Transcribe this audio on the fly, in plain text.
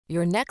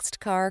Your next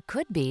car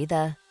could be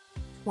the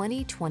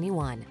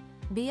 2021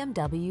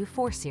 BMW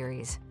 4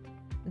 Series.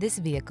 This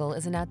vehicle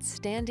is an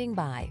outstanding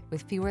buy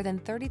with fewer than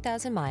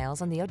 30,000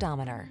 miles on the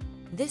odometer.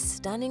 This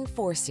stunning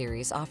 4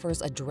 Series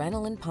offers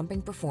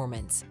adrenaline-pumping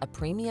performance, a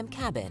premium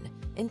cabin,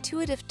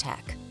 intuitive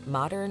tech,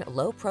 modern,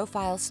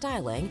 low-profile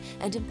styling,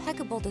 and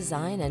impeccable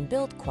design and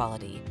build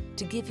quality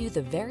to give you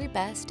the very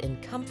best in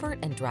comfort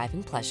and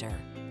driving pleasure.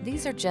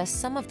 These are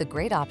just some of the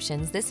great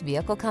options this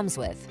vehicle comes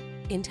with: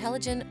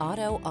 intelligent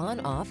auto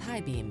on-off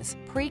high beams,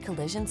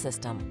 pre-collision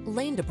system,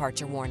 lane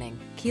departure warning,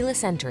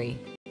 keyless entry,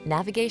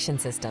 navigation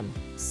system,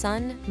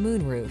 sun,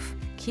 moon roof,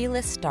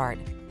 keyless start,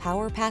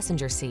 power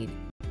passenger seat,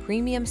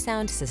 premium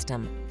sound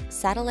system,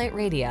 satellite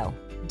radio.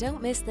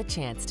 Don't miss the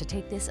chance to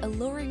take this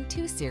alluring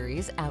 2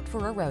 Series out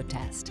for a road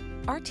test.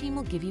 Our team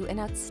will give you an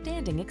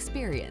outstanding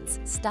experience.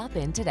 Stop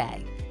in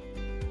today.